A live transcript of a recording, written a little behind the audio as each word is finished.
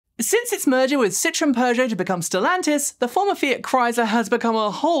Since its merger with Citroen Peugeot to become Stellantis, the former Fiat Chrysler has become a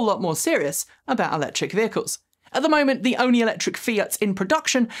whole lot more serious about electric vehicles. At the moment, the only electric Fiats in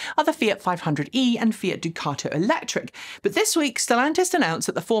production are the Fiat 500e and Fiat Ducato Electric. But this week, Stellantis announced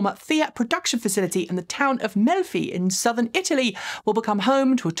that the former Fiat production facility in the town of Melfi in southern Italy will become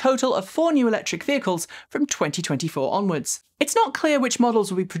home to a total of 4 new electric vehicles from 2024 onwards. It's not clear which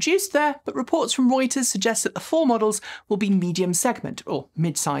models will be produced there, but reports from Reuters suggest that the 4 models will be medium segment, or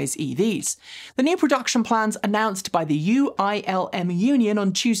mid-size EVs. The new production plans announced by the UILM union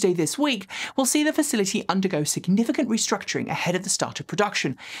on Tuesday this week will see the facility undergo significant restructuring ahead of the start of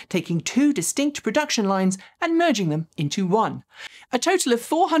production, taking 2 distinct production lines and merging them into one. A total of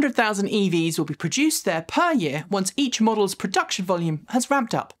 400,000 EVs will be produced there per year once each model's production volume has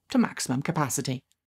ramped up to maximum capacity.